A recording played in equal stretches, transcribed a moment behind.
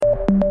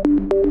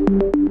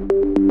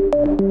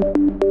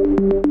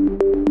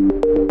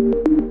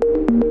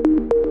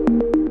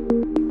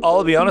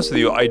I'll be honest with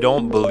you, I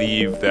don't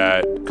believe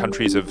that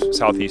countries of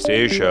Southeast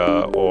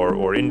Asia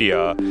or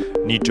India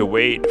need to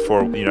wait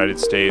for the United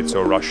States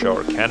or Russia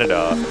or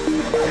Canada.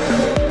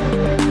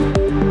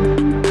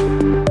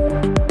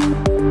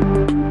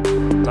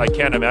 I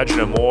can't imagine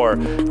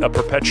a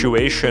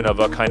perpetuation of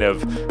a kind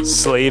of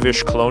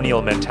slavish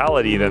colonial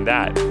mentality than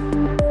that.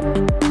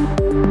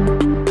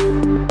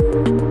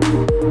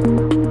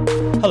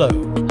 Hello,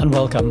 and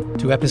welcome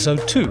to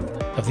episode 2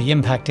 of the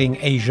Impacting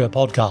Asia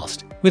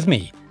podcast with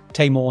me,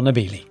 Taimur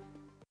Nabili.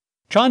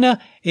 China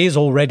is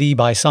already,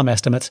 by some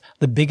estimates,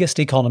 the biggest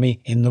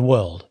economy in the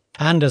world.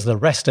 And as the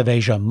rest of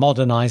Asia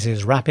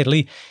modernizes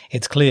rapidly,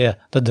 it's clear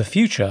that the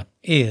future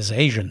is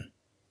Asian.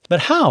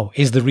 But how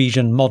is the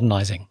region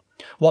modernizing?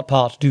 What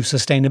part do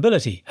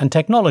sustainability and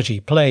technology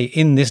play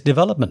in this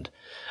development?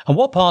 And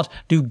what part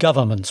do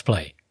governments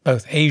play,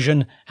 both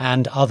Asian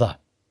and other?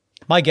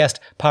 My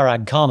guest,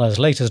 Parag Khanna's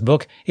latest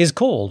book is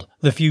called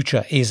The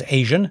Future is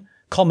Asian: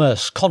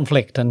 Commerce,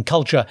 Conflict and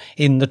Culture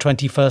in the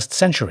 21st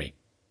Century.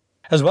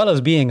 As well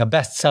as being a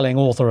best-selling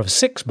author of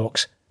 6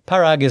 books,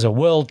 Parag is a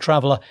world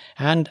traveller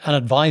and an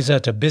advisor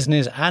to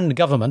business and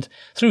government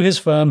through his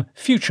firm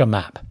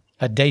FutureMap,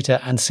 a data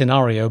and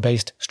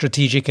scenario-based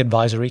strategic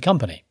advisory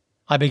company.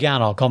 I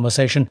began our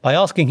conversation by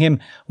asking him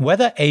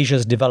whether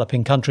Asia's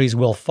developing countries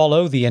will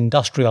follow the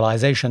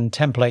industrialization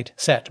template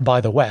set by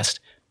the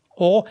West,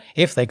 or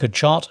if they could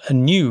chart a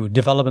new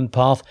development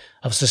path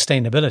of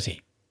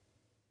sustainability.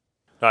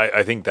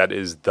 I think that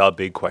is the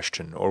big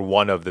question, or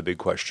one of the big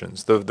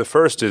questions. The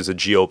first is a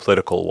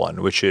geopolitical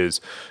one, which is,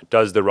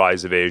 does the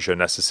rise of Asia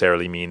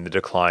necessarily mean the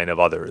decline of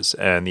others?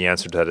 And the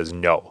answer to that is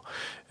no.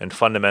 And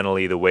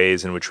fundamentally, the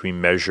ways in which we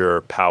measure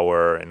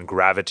power and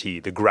gravity,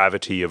 the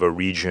gravity of a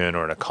region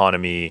or an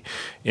economy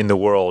in the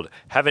world,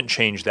 haven't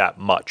changed that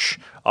much.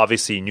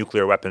 Obviously,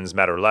 nuclear weapons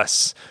matter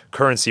less,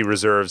 currency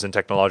reserves and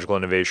technological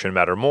innovation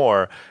matter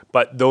more,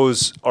 but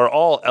those are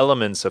all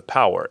elements of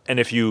power. And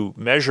if you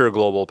measure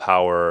global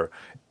power,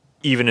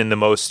 even in the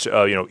most,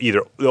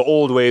 either the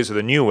old ways or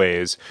the new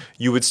ways,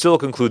 you would still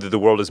conclude that the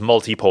world is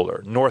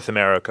multipolar. North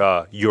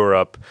America,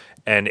 Europe,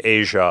 and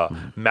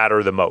Asia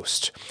matter the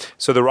most.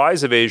 So the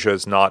rise of Asia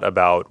is not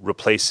about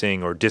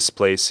replacing or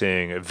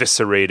displacing,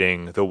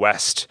 eviscerating the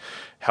West,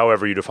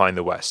 however you define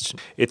the West.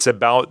 It's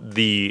about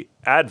the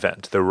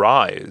advent, the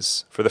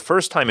rise, for the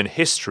first time in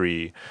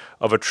history,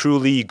 of a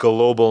truly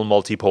global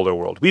multipolar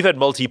world. We've had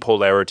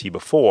multipolarity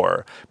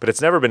before, but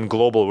it's never been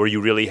global where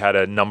you really had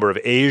a number of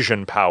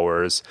Asian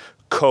powers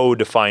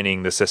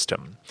co-defining the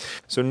system.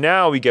 So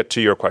now we get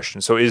to your question.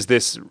 So is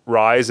this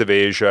rise of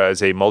Asia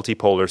as a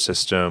multipolar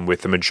system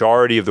with the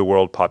majority of the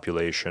world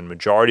population,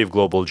 majority of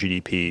global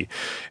GDP,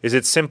 is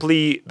it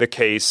simply the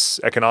case,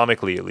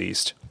 economically at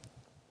least,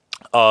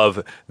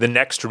 of the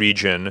next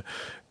region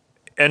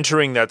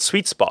entering that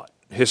sweet spot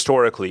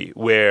historically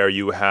where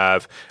you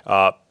have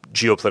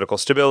geopolitical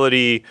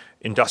stability,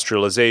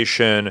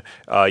 industrialization,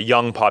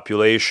 young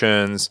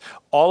populations,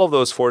 all of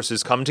those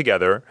forces come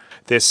together,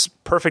 this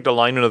perfect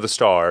alignment of the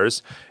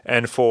stars,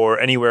 and for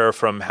anywhere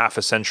from half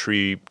a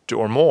century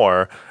or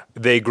more,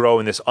 they grow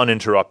in this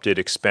uninterrupted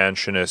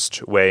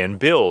expansionist way and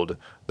build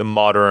the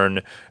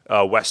modern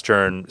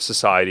Western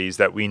societies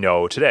that we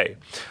know today.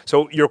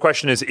 So your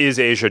question is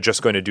Asia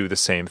just going to do the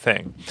same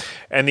thing?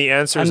 And the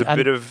answer is a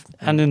bit of...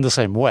 And in the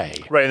same way.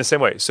 Right, in the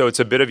same way. So it's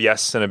a bit of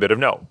yes and a bit of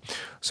no.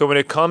 So when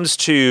it comes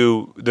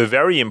to the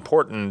very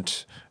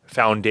important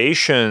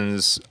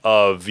foundations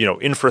of,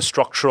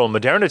 infrastructural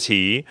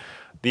modernity,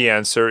 the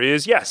answer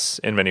is yes,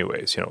 in many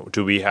ways.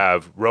 Do we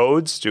have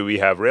roads? Do we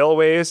have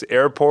railways,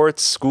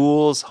 airports,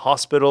 schools,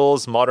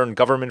 hospitals, modern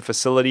government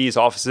facilities,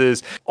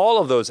 offices?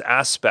 All of those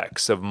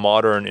aspects of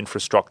modern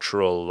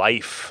infrastructural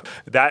life,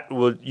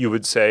 you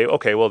would say,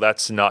 okay, well,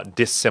 that's not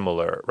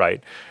dissimilar,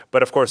 right?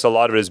 But of course, a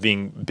lot of it is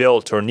being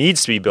built or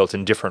needs to be built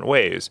in different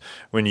ways.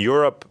 When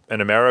Europe and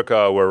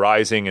America were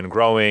rising and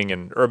growing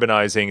and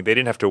urbanizing, they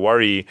didn't have to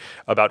worry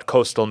about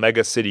coastal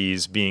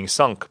megacities being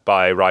sunk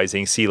by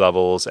rising sea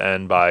levels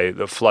and by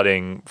the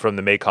flooding from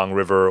the Mekong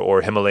River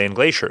or Himalayan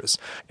glaciers.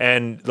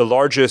 And the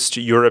largest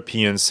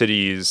European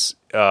cities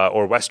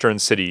or Western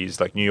cities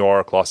like New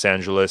York, Los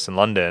Angeles, and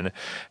London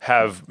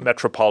have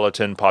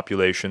metropolitan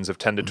populations of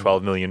 10 to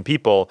 12 million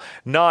people,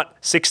 not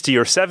 60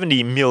 or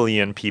 70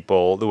 million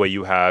people the way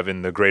you have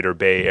in the Greater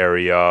Bay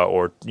Area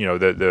or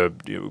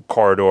the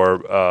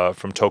corridor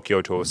from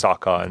Tokyo to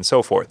Osaka and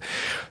so forth.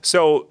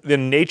 So the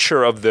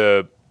nature of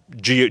the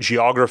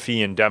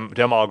geography and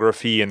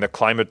demography and the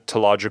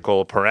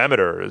climatological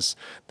parameters,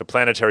 the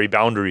planetary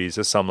boundaries,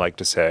 as some like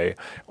to say,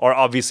 are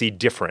obviously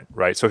different,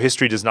 right? So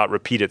history does not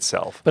repeat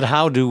itself. But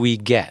how do we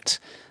get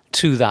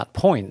to that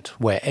point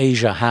where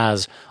Asia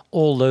has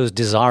all those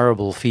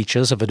desirable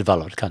features of a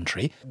developed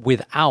country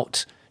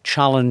without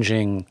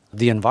challenging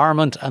the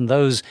environment and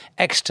those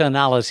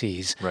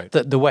externalities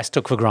that the West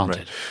took for granted?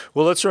 Right.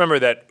 Well, let's remember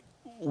that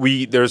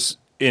there's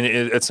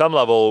at some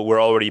level,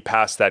 we're already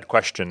past that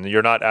question.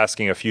 You're not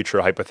asking a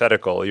future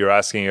hypothetical. You're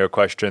asking a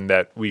question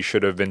that we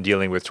should have been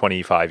dealing with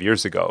 25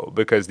 years ago,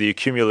 because the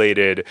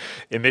accumulated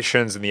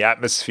emissions in the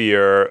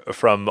atmosphere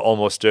from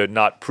almost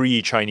not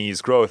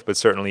pre-Chinese growth, but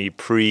certainly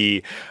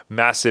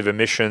pre-massive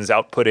emissions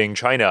outputting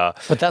China,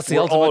 but that's the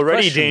were ultimate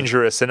already question.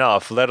 Dangerous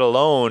enough, let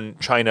alone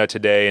China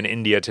today and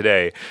India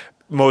today.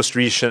 Most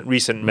recent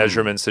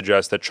measurements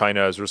suggest that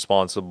China is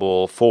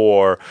responsible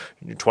for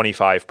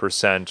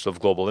 25%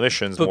 of global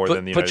emissions more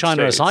than the United States. Put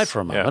China aside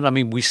for a moment. I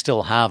mean, we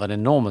still have an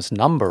enormous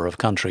number of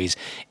countries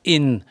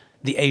in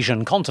the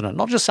Asian continent,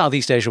 not just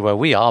Southeast Asia where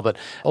we are, but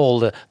all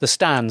the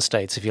STAN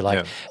states, if you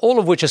like, all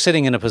of which are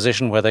sitting in a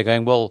position where they're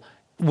going, well,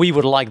 we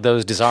would like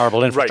those desirable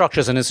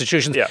infrastructures and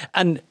institutions.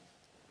 And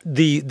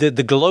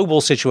the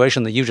global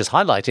situation that you just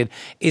highlighted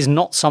is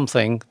not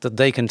something that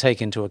they can take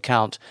into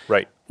account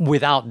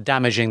without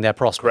damaging their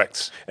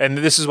prospects. Correct. And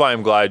this is why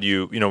I'm glad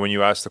when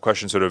you asked the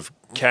question, sort of,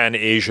 can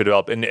Asia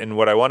develop? And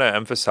what I want to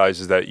emphasize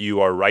is that you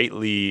are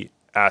rightly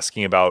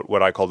asking about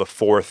what I call the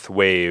fourth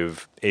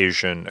wave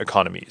Asian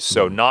economies.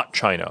 So not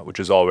China, which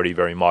is already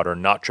very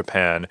modern, not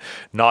Japan,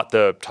 not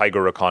the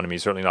tiger economy,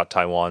 certainly not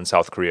Taiwan,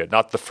 South Korea,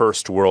 not the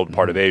first world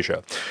part of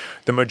Asia.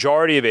 The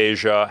majority of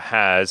Asia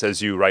has,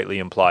 as you rightly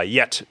imply,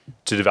 yet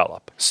to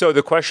develop. So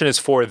the question is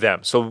for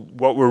them. So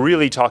what we're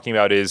really talking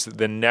about is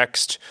the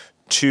next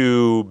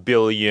 2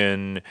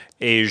 billion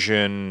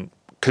Asian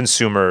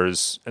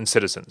consumers and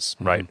citizens,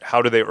 right?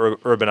 How do they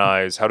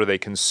urbanize? How do they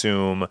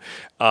consume?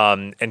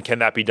 And can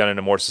that be done in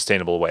a more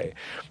sustainable way?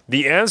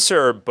 The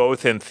answer,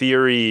 both in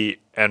theory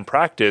and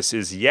practice,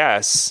 is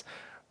yes.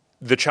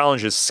 The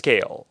challenge is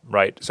scale,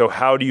 right? So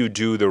how do you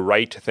do the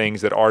right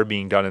things that are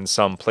being done in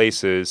some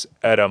places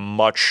at a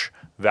much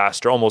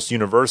vaster, almost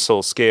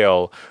universal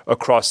scale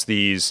across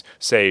these,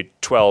 say,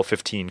 12,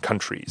 15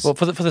 countries? Well,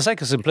 for the sake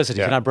of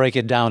simplicity, can I break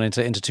it down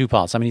into two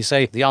parts? I mean, you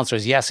say the answer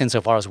is yes,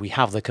 insofar as we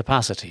have the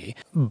capacity.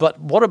 But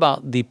what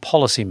about the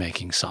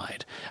policy-making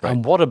side?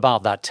 And what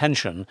about that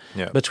tension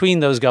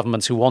between those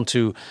governments who want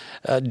to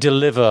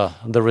deliver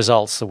the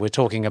results that we're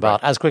talking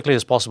about as quickly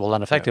as possible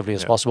and effectively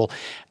as possible,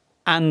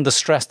 and the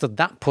stress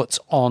that puts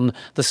on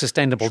the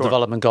sustainable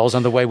development goals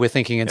and the way we're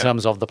thinking in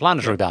terms of the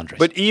planetary boundaries?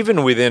 But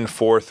even within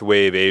fourth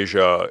wave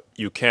Asia,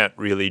 you can't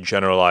really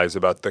generalize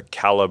about the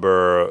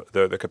caliber,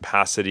 the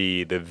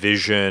capacity, the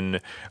vision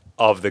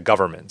of the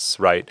governments,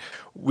 right?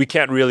 We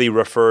can't really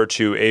refer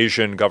to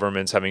Asian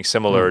governments having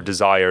similar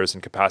desires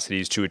and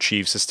capacities to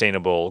achieve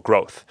sustainable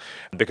growth,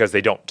 because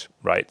they don't,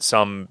 right?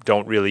 Some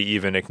don't really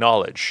even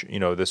acknowledge,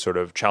 the sort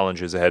of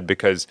challenges ahead,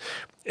 because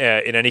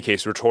in any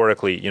case,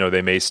 rhetorically,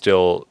 they may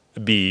still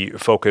be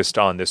focused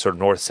on this sort of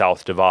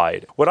north-south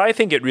divide. What I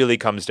think it really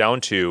comes down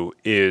to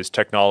is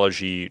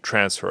technology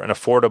transfer, an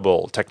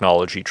affordable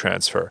technology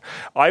transfer.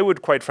 I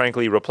would quite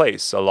frankly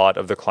replace a lot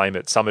of the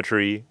climate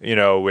summitry,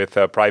 with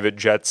private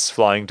jets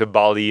flying to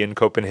Bali and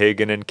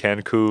Copenhagen and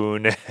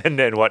Cancun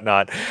and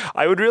whatnot.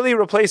 I would really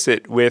replace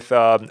it with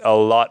a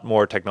lot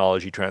more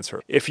technology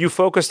transfer. If you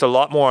focused a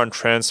lot more on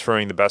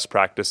transferring the best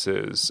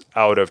practices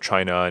out of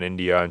China and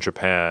India and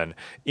Japan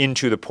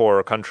into the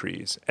poorer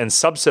countries and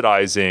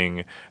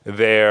subsidizing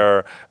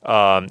their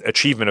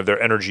achievement of their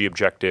energy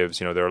objectives,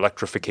 their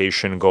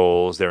electrification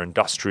goals, their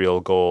industrial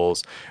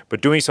goals,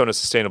 but doing so in a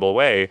sustainable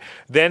way,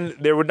 then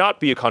there would not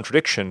be a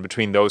contradiction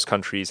between those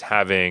countries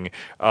having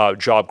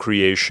job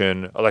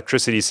creation,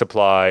 electricity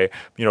supply,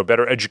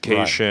 better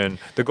education,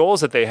 the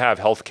goals that they have,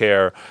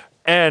 healthcare,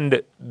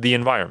 and the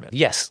environment.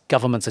 Yes,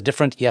 governments are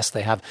different. Yes,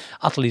 they have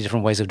utterly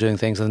different ways of doing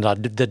things, and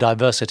the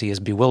diversity is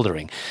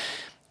bewildering.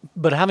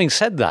 But having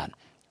said that,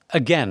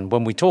 again,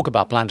 when we talk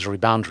about planetary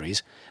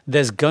boundaries,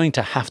 there's going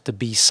to have to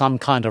be some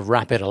kind of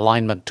rapid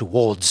alignment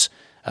towards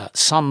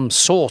some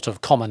sort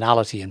of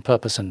commonality in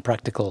purpose and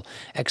practical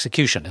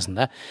execution, isn't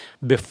there?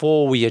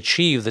 Before we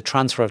achieve the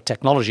transfer of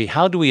technology,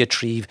 how do we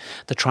achieve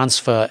the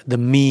transfer, the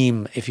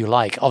meme, if you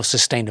like, of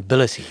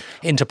sustainability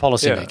into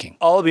policymaking?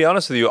 I'll be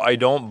honest with you, I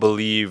don't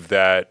believe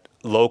that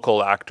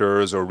local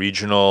actors or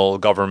regional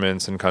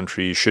governments and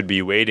countries should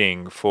be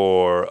waiting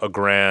for a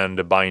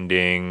grand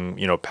binding,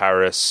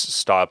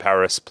 Paris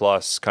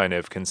plus kind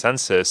of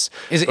consensus.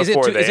 Is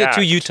it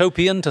too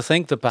utopian to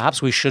think that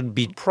perhaps we should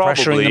be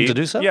pressuring them to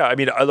do so? Yeah, I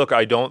mean,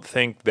 I don't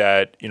think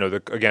that,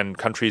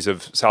 countries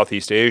of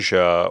Southeast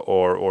Asia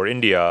or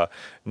India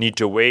need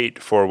to wait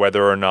for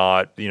whether or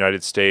not the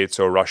United States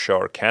or Russia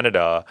or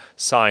Canada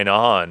sign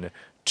on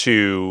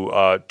to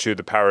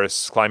the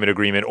Paris Climate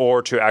Agreement,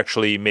 or to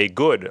actually make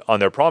good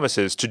on their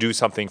promises to do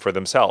something for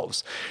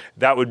themselves.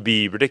 That would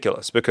be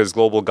ridiculous, because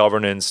global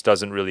governance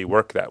doesn't really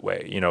work that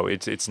way.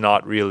 It's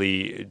not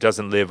really, it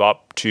doesn't live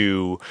up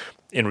to,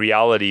 in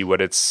reality,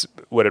 what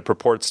it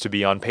purports to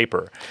be on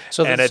paper.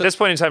 At this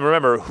point in time,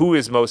 remember, who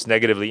is most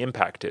negatively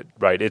impacted,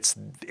 right? It's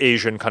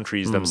Asian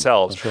countries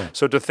themselves. Sure.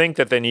 So to think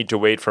that they need to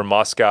wait for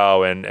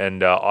Moscow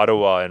and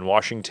Ottawa and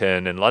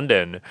Washington and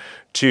London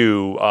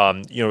to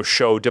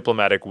show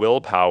diplomatic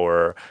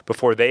willpower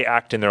before they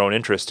act in their own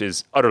interest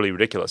is utterly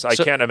ridiculous. I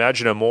can't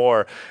imagine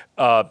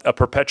a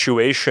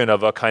perpetuation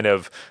of a kind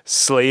of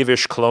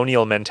slavish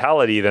colonial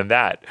mentality than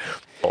that.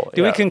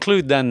 Do we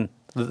conclude then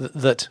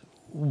that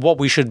what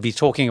we should be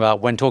talking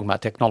about when talking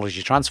about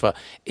technology transfer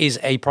is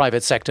a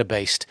private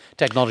sector-based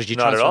technology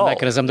transfer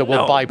mechanism that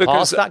will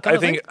bypass that kind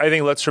of thing? I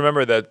think let's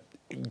remember that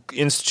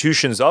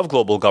institutions of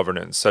global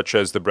governance, such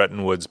as the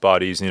Bretton Woods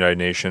bodies in the United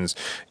Nations,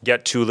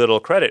 get too little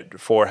credit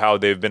for how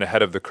they've been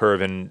ahead of the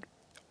curve in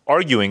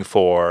arguing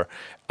for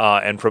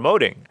and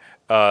promoting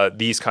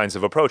these kinds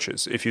of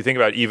approaches. If you think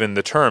about even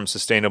the term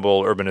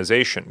sustainable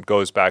urbanization,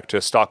 goes back to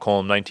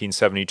Stockholm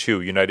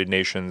 1972, United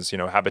Nations,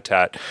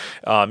 habitat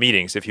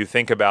meetings. If you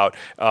think about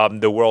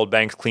the World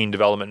Bank's Clean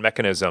Development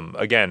Mechanism,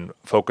 again,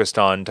 focused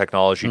on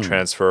technology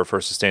transfer for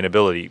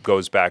sustainability,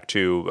 goes back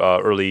to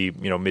early,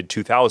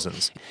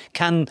 mid-2000s.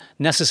 Can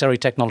necessary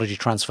technology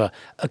transfer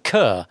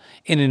occur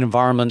in an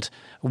environment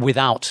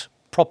without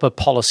proper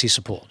policy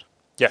support?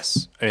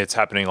 Yes, it's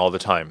happening all the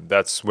time.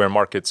 That's where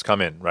markets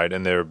come in, right?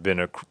 And they've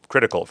been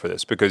critical for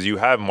this because you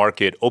have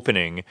market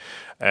opening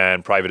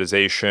and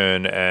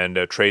privatization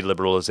and trade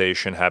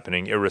liberalization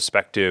happening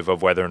irrespective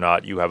of whether or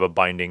not you have a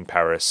binding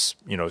Paris,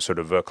 sort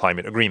of a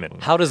climate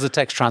agreement. How does the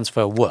tech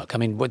transfer work? I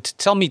mean,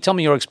 tell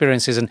me your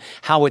experiences and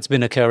how it's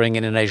been occurring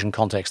in an Asian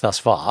context thus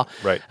far.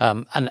 Right.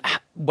 And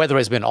whether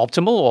it's been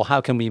optimal or how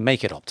can we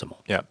make it optimal?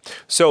 Yeah.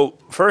 So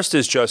first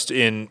is just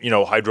in,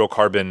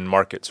 hydrocarbon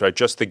markets, right?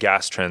 Just the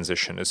gas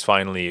transition is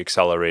finally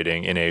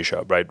accelerating in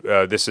Asia, right?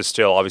 This is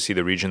still obviously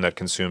the region that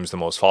consumes the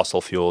most fossil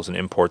fuels and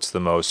imports the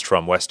most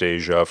from West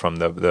Asia, from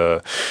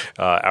the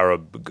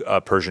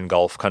Arab Persian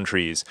Gulf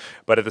countries.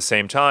 But at the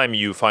same time,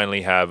 you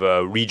finally have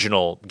a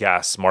regional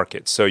gas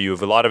market. So you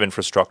have a lot of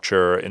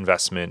infrastructure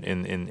investment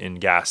in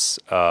gas,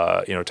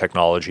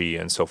 technology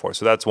and so forth.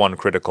 So that's one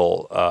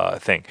critical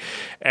thing.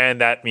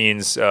 And that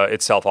means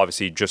itself,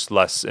 obviously, just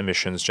less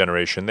emissions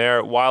generation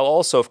there, while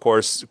also, of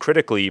course,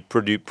 critically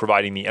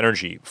providing the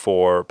energy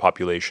for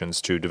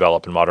populations to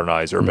develop and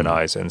modernize,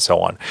 urbanize, and so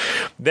on.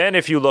 Then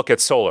if you look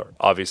at solar,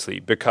 obviously,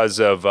 because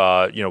of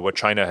what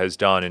China has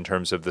done in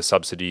terms of the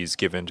subsidies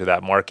given to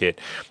that market,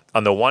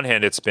 on the one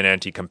hand, it's been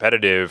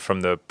anti-competitive from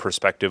the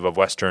perspective of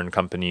Western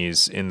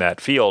companies in that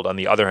field. On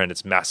the other hand,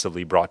 it's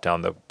massively brought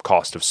down the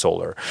cost of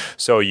solar.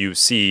 So you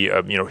see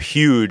a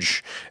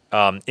huge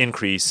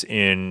increase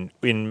in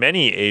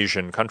many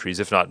Asian countries,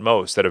 if not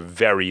most, that have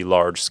very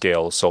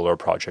large-scale solar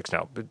projects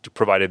now,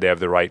 provided they have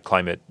the right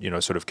climate,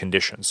 sort of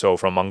conditions. So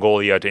from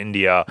Mongolia to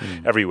India,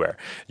 everywhere,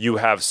 you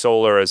have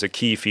solar as a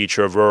key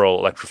feature of rural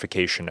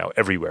electrification now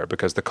everywhere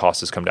because the cost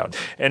has come down.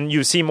 And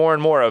you see more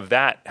and more of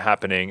that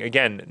happening,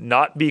 again,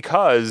 not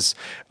because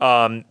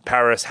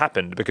Paris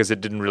happened, because it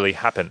didn't really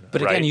happen.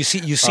 But again, you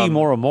see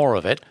more and more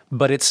of it,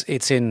 but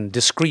it's in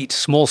discrete,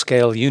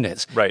 small-scale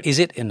units. Right. Is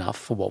it enough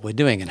for what we're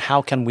doing? And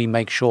how can we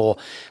make sure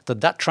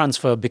that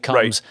transfer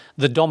becomes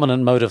the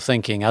dominant mode of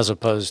thinking as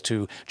opposed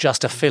to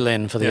just a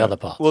fill-in for the other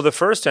part? Well, the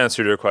first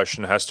answer to your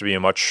question has to be a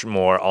much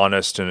more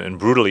honest and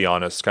brutally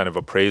honest kind of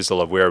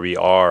appraisal of where we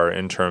are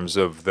in terms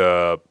of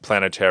the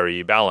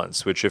planetary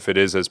balance, which if it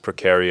is as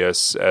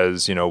precarious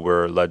as,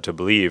 we're led to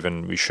believe,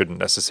 and we shouldn't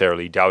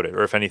necessarily doubt it,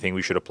 or if anything,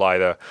 we should apply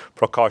the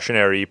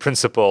precautionary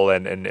principle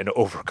and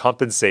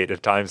overcompensate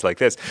at times like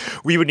this,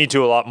 we would need to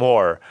do a lot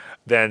more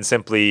than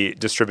simply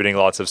distributing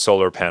lots of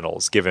solar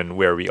panels, given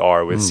where we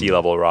are with sea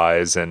level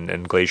rise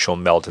and glacial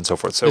melt and so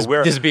forth. So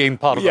this being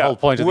part of the whole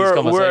point of these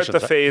conversations. We're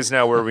at the phase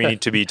now where we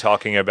need to be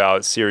talking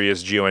about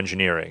serious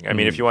geoengineering. I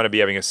mean, if you want to be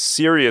having a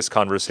serious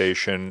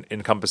conversation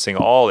encompassing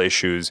all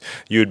issues,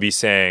 you would be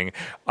saying,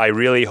 I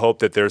really hope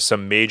that there's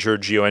some major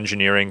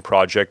geoengineering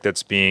project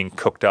that's being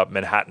cooked up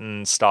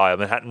Manhattan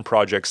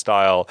Project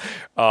style,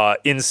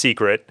 in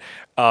secret,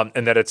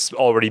 and that it's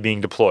already being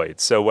deployed.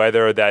 So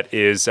whether that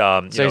is,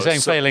 so you're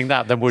saying failing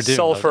that, then we're doing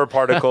sulfur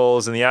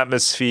particles in the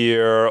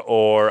atmosphere,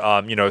 or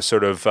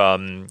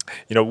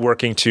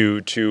working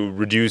to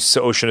reduce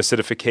ocean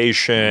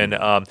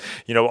acidification,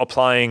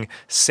 applying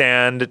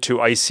sand to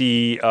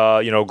icy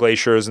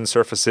glaciers and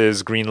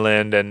surfaces,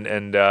 Greenland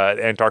and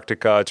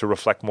Antarctica to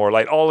reflect more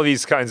light. All of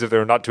these kinds of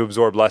not to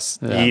absorb less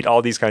heat.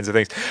 All these kinds of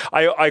things.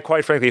 I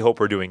quite frankly hope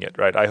we're doing it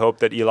right. I hope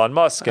that Elon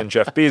Musk and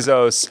Jeff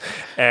Bezos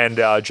and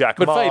Jack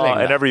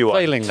Ma and everyone.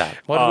 Failing that,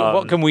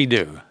 what can we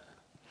do?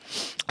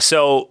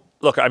 So,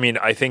 look, I mean,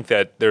 I think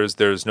that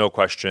there's no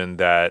question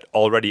that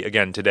already,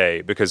 again,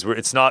 today, because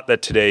it's not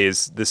that today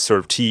is this sort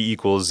of t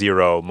equals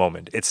 0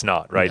 moment. It's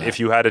not, right? No. If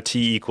you had a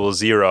t equals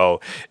 0,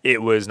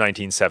 it was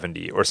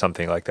 1970 or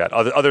something like that.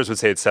 Others would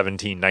say it's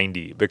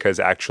 1790 because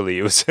actually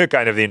it was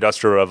kind of the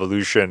Industrial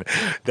Revolution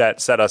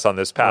that set us on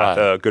this path.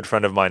 Right. A good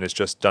friend of mine has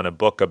just done a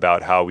book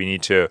about how we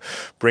need to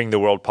bring the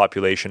world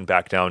population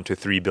back down to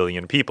 3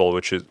 billion people,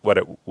 which is what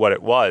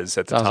it was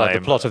at the time. Sounds like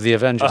the plot of the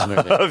Avengers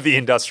movie. Of the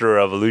Industrial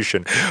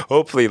Revolution.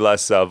 Hopefully less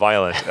less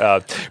violent.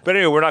 But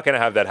anyway, we're not going to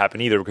have that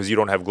happen either because you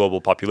don't have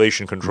global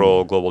population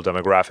control, global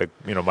demographic,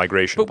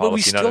 migration policy. But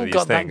we still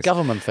got that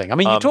government thing. I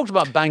mean, you talked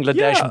about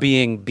Bangladesh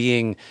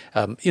being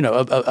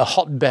a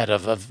hotbed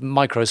of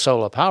micro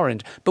solar power,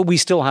 but we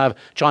still have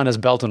China's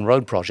Belt and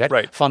Road project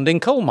funding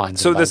coal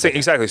mines. So this thing,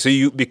 exactly. So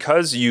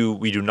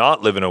we do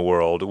not live in a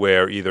world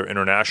where either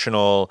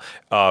international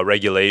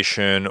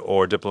regulation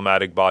or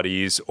diplomatic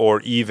bodies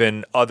or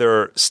even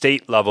other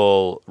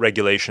state-level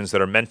regulations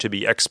that are meant to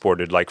be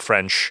exported, like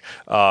French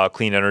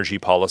clean energy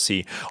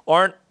policy,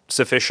 don't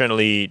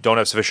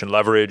have sufficient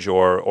leverage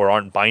or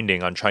aren't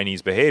binding on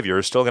Chinese behavior,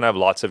 are still going to have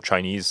lots of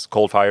Chinese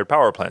coal-fired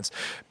power plants.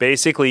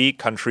 Basically,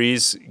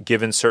 countries,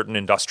 given certain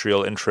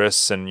industrial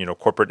interests and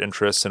corporate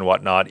interests and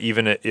whatnot,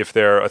 even if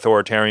they're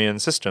authoritarian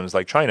systems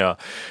like China,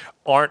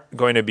 aren't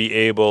going to be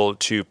able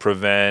to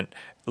prevent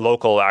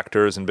local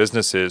actors and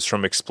businesses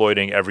from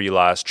exploiting every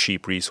last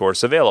cheap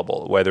resource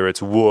available, whether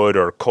it's wood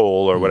or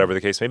coal or whatever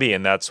the case may be.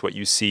 And that's what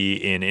you see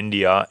in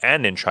India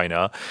and in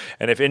China.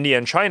 And if India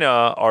and China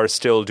are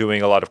still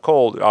doing a lot of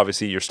coal,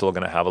 obviously you're still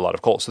going to have a lot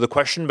of coal. So the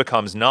question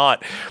becomes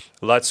not,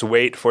 let's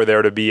wait for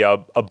there to be a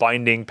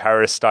binding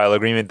Paris-style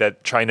agreement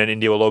that China and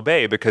India will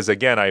obey, because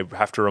again, I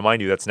have to remind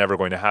you, that's never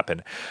going to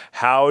happen.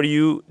 How do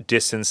you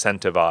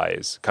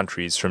disincentivize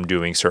countries from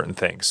doing certain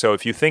things? So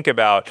if you think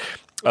about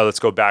let's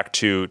go back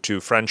to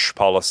French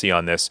policy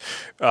on this.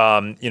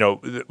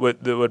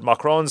 What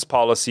Macron's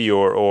policy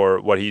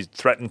or what he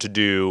threatened to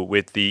do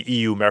with the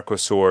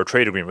EU-Mercosur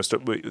trade agreement was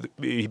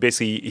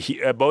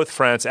both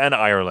France and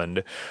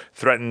Ireland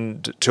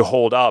threatened to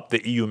hold up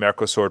the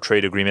EU-Mercosur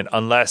trade agreement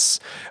unless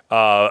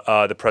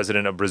the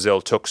president of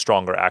Brazil took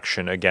stronger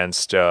action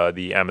against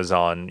the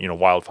Amazon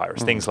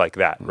wildfires, things like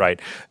that, right?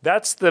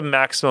 That's the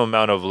maximum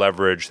amount of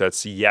leverage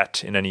that's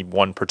yet in any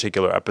one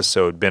particular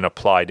episode been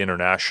applied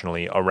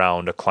internationally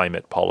around a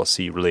climate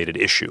policy related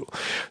issue.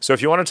 So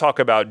if you want to talk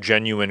about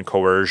genuine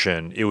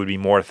coercion, it would be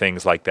more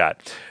things like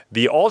that.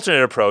 The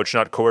alternate approach,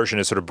 not coercion,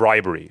 is sort of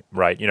bribery,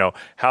 right?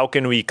 How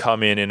can we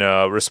come in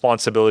a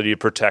responsibility to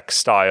protect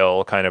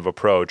style kind of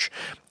approach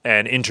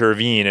and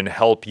intervene and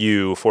help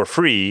you for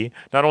free,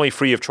 not only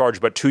free of charge,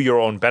 but to your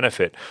own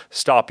benefit,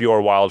 stop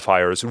your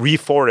wildfires,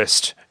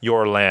 reforest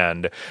your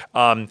land,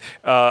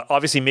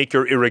 obviously make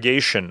your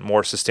irrigation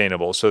more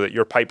sustainable so that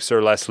your pipes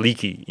are less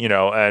leaky,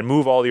 and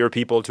move all your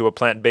people to a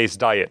plant-based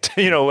diet,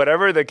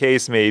 whatever the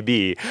case may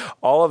be.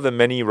 All of the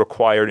many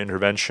required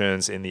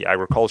interventions in the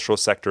agricultural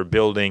sector,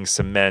 building,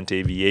 cement,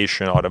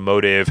 aviation,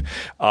 automotive,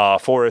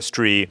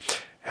 forestry.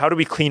 How do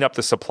we clean up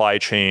the supply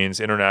chains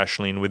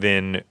internationally and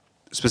within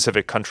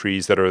specific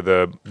countries that are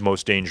the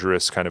most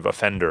dangerous kind of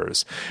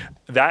offenders?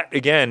 That,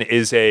 again,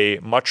 is a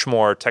much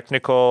more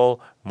technical,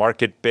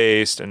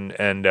 market-based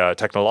and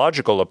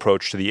technological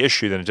approach to the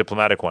issue than a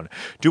diplomatic one.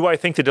 Do I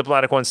think the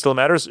diplomatic one still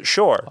matters?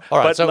 Sure. All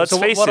right, but let's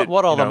face it.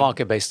 What are the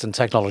market-based and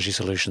technology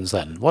solutions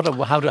then?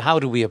 How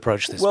do we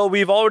approach this? Well,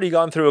 we've already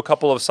gone through a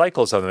couple of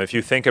cycles of them. If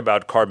you think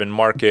about carbon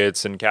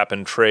markets and cap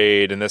and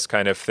trade and this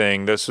kind of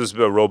thing, this was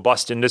a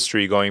robust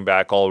industry going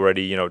back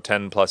already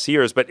 10 plus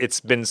years, but it's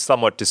been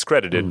somewhat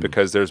discredited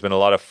because there's been a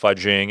lot of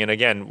fudging. And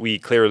again, we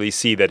clearly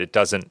see that it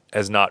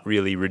has not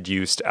really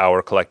reduced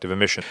our collective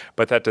emission.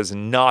 But that does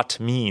not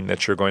mean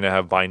that you're going to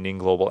have binding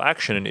global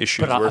action in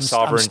issues where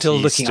sovereignty I'm still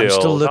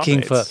looking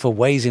dominates. for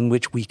ways in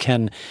which we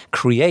can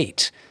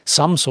create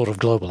some sort of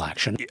global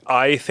action.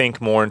 I think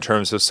more in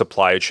terms of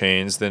supply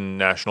chains than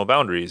national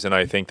boundaries, and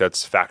I think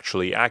that's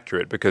factually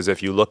accurate because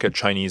if you look at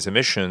Chinese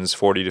emissions,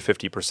 40 to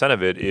 50%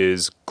 of it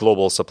is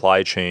global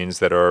supply chains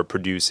that are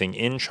producing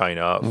in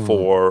China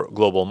for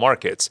global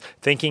markets.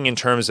 Thinking in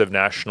terms of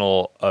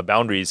national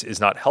boundaries is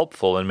not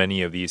helpful in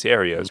many of these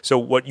areas. So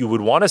what you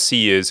would want to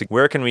see is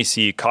where can we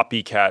see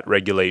copycat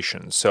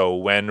regulations? So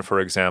when, for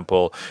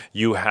example,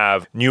 you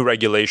have new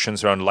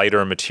regulations around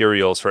lighter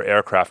materials for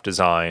aircraft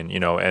design,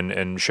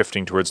 and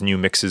shifting towards new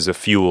mixes of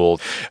fuel,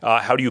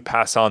 how do you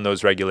pass on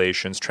those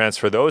regulations,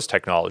 transfer those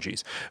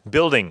technologies?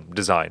 Building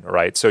design,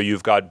 right? So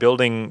you've got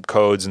building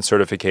codes and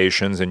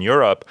certifications in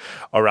Europe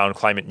around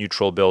climate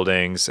neutral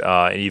buildings,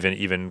 and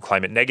even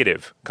climate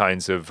negative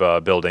kinds of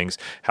buildings.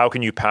 How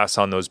can you pass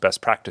on those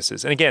best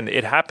practices? And again,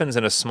 it happens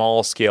in a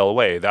small scale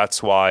way.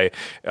 That's why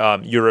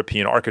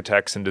European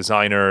architects and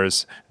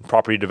designers,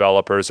 property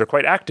developers are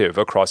quite active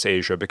across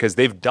Asia because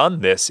they've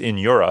done this in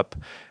Europe.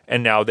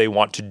 And now they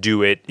want to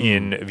do it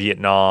in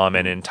Vietnam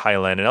and in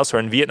Thailand and elsewhere.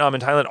 And Vietnam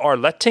and Thailand are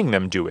letting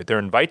them do it. They're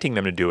inviting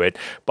them to do it.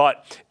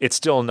 But it's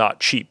still not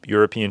cheap.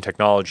 European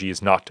technology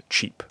is not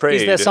cheap.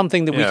 Is there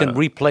something that we can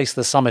replace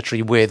the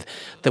summitry with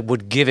that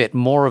would give it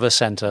more of a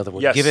center, that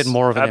would give it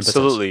more of an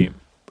absolutely.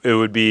 impetus? It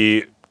would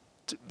be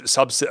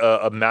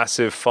a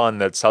massive fund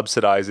that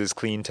subsidizes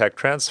clean tech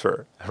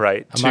transfer,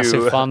 right?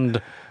 Massive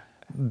fund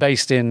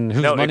based in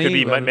whose money? No, it could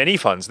be many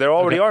funds. There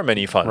already are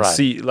many funds. Right.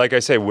 See, like I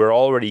say, we're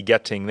already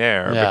getting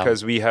there Yeah.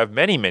 because we have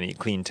many, many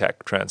clean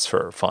tech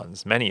transfer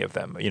funds, many of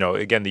them.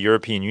 Again, the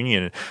European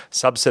Union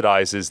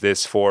subsidizes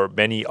this for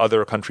many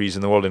other countries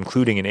in the world,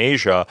 including in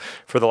Asia,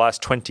 for the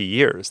last 20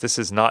 years. This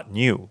is not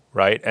new,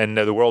 right? And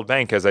the World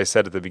Bank, as I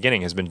said at the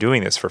beginning, has been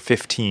doing this for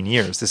 15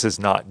 years. This is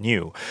not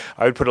new.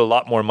 I would put a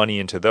lot more money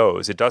into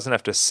those. It doesn't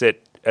have to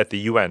sit at the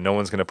UN. No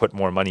one's going to put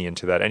more money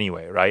into that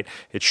anyway, right?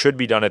 It should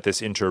be done at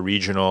this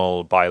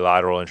interregional,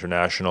 bilateral,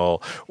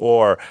 international,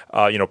 or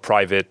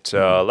private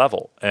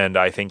level. And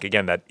I think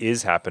again that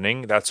is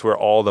happening. That's where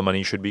all the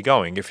money should be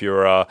going. If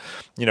you're a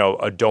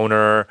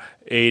donor,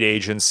 aid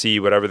agency,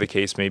 whatever the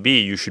case may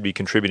be, you should be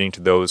contributing to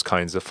those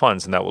kinds of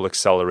funds, and that will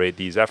accelerate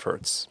these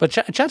efforts. But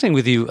chatting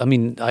with you, I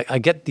mean, I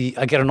get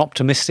an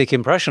optimistic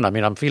impression. I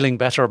mean, I'm feeling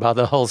better about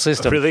the whole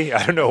system. Really?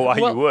 I don't know why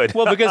you would.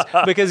 Well,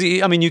 because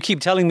you keep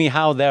telling me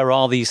how there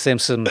are these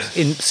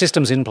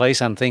systems in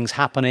place and things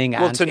happening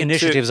and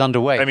initiatives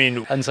underway.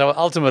 And so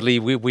ultimately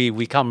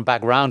we come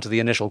back round to the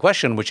initial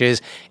question, which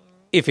is,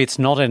 if it's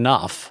not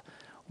enough,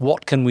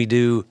 what can we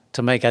do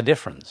to make a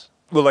difference?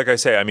 Well, like I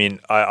say,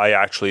 I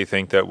actually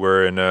think that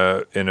we're in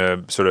a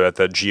sort of at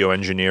the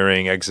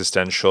geoengineering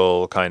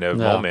existential kind of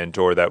moment,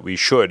 or that we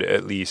should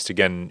at least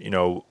again,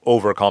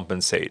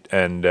 overcompensate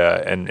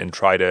and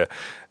try to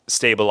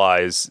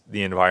stabilize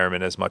the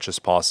environment as much as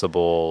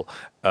possible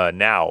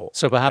now.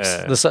 So perhaps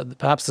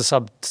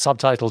the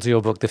subtitle to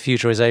your book, The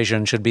Future is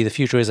Asian, should be The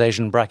Future is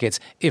Asian brackets,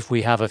 if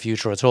we have a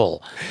future at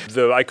all.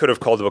 I could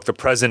have called the book The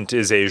Present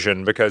is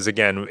Asian, because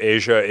again,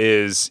 Asia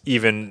is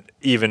even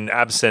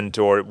absent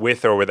or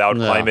with or without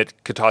climate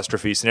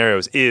catastrophe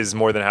scenarios is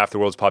more than half the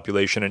world's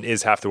population and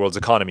is half the world's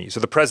economy. So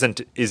the present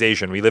is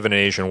Asian. We live in an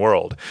Asian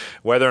world.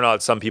 Whether or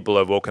not some people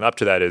have woken up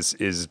to that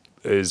is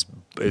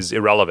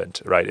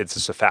irrelevant, right? It's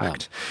just a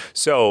fact. Yeah.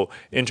 So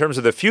in terms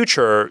of the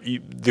future,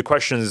 the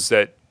questions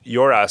that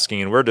you're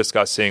asking and we're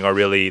discussing are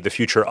really the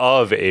future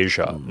of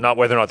Asia, not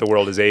whether or not the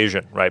world is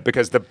Asian, right?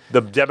 Because the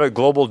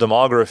global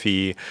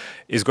demography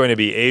is going to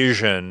be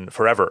Asian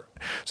forever.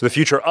 So the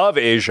future of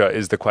Asia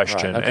is the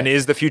question. Right, okay. And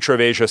is the future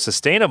of Asia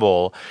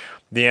sustainable?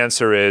 The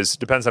answer is,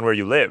 depends on where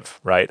you live,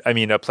 right?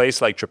 A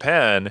place like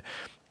Japan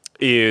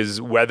is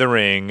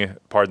weathering,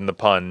 pardon the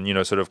pun,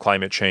 sort of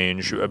climate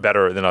change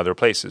better than other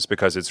places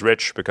because it's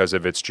rich, because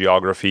of its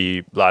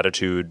geography,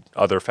 latitude,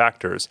 other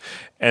factors.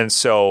 And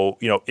so,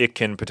 it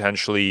can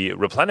potentially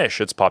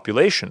replenish its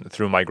population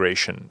through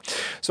migration.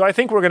 So I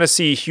think we're going to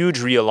see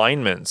huge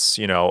realignments,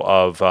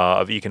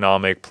 of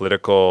economic,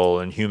 political,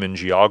 and human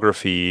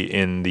geography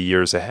in the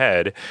years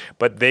ahead.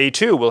 But they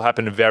too will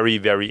happen very,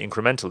 very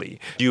incrementally.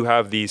 You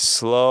have these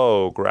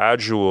slow,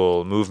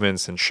 gradual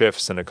movements and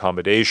shifts and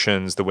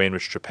accommodations, the way in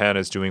which Japan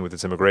is doing with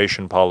its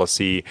immigration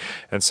policy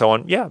and so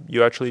on. Yeah,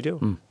 you actually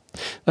do.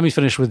 Let me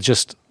finish with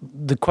just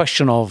the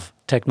question of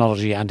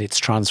technology and its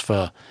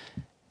transfer.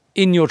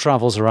 In your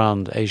travels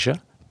around Asia,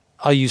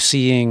 are you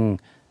seeing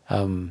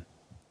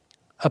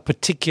a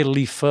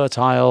particularly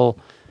fertile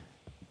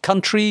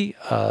country,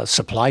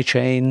 supply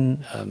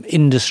chain,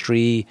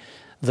 industry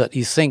that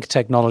you think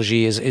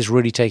technology is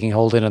really taking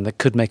hold in and that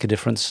could make a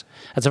difference?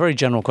 That's a very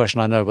general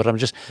question, I know, but I'm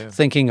just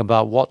thinking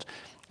about what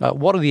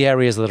are the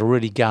areas that are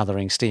really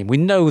gathering steam? We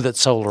know that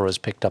solar has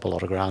picked up a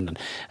lot of ground,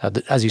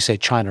 and as you say,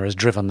 China has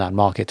driven that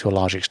market to a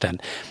large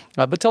extent.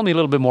 But tell me a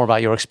little bit more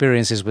about your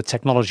experiences with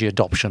technology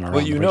adoption around the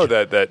region. Well,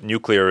 that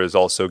nuclear is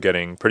also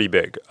getting pretty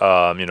big.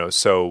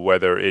 So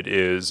whether it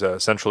is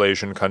Central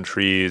Asian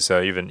countries,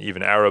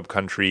 even Arab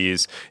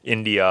countries,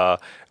 India,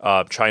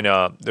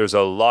 China, there's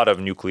a lot of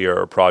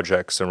nuclear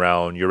projects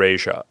around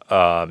Eurasia.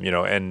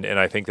 And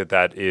I think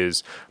that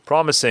is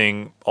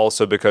promising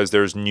also because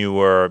there's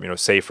newer,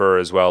 safer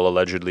as well,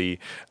 allegedly,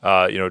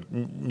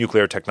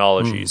 nuclear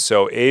technologies.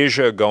 So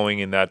Asia going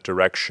in that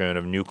direction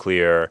of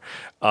nuclear,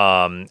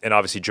 and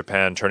obviously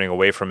Japan turning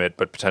away from it,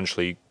 but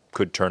potentially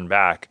could turn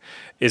back,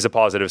 is a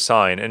positive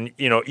sign. And,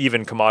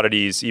 even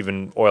commodities,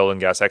 even oil and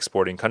gas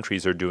exporting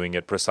countries are doing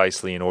it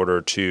precisely in order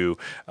to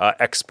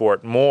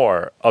export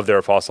more of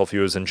their fossil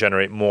fuels and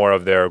generate more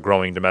of their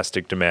growing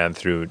domestic demand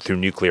through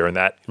nuclear. And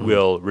that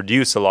will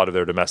reduce a lot of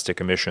their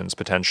domestic emissions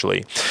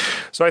potentially.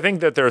 So I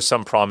think that there's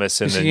some promise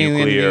in the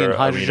nuclear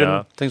hydrogen,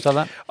 arena. Things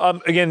like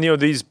that? Again,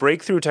 these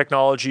breakthrough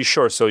technologies,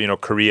 sure. So,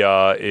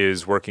 Korea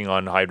is working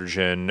on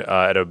hydrogen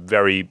at a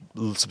very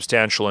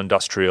substantial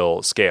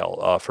industrial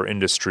scale for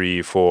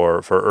industry,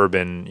 for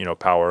urban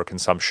power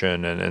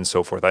consumption and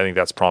so forth. I think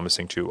that's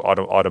promising too,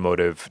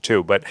 automotive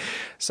too. But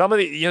some of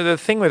the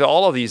thing with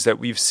all of these that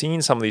we've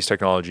seen some of these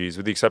technologies,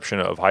 with the exception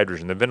of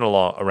hydrogen, they've been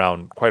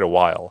around quite a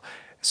while.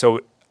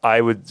 So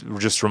I would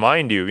just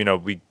remind you,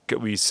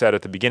 we said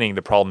at the beginning,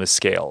 the problem is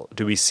scale.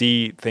 Do we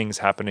see things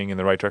happening in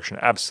the right direction?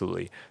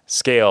 Absolutely.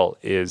 Scale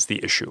is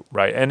the issue,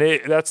 right? And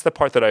that's the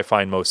part that I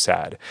find most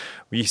sad.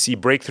 We see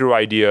breakthrough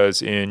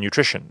ideas in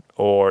nutrition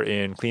or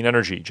in clean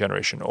energy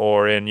generation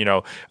or in,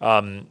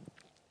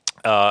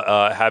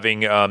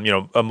 having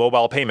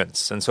mobile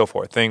payments and so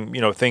forth,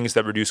 things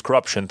that reduce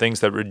corruption, things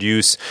that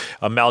reduce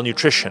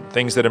malnutrition,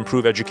 things that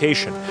improve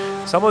education.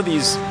 Some of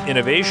these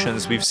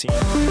innovations we've seen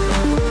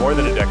for more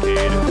than a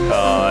decade,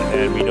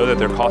 and we know that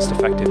they're cost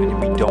effective, and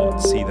we don't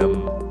see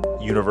them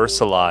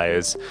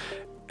universalize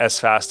as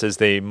fast as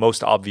they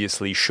most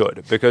obviously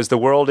should, because the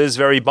world is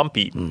very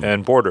bumpy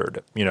and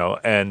bordered,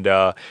 and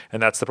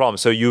that's the problem.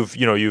 So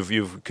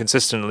you've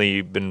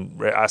consistently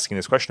been asking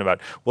this question about,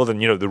 well, then,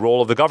 the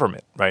role of the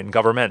government, right, and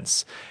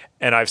governments.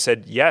 And I've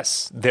said,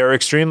 yes, they're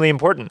extremely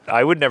important.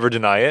 I would never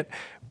deny it.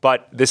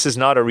 But this is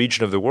not a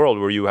region of the world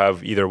where you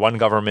have either one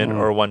government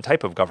or one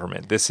type of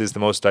government. This is the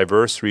most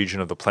diverse region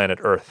of the planet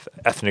Earth,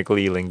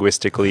 ethnically,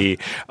 linguistically,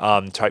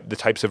 the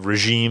types of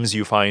regimes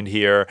you find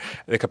here,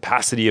 the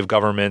capacity of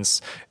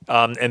governments,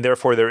 and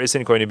therefore there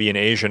isn't going to be an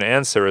Asian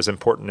answer as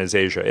important as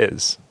Asia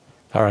is.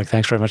 Parag,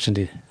 thanks very much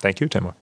indeed. Thank you, Timur.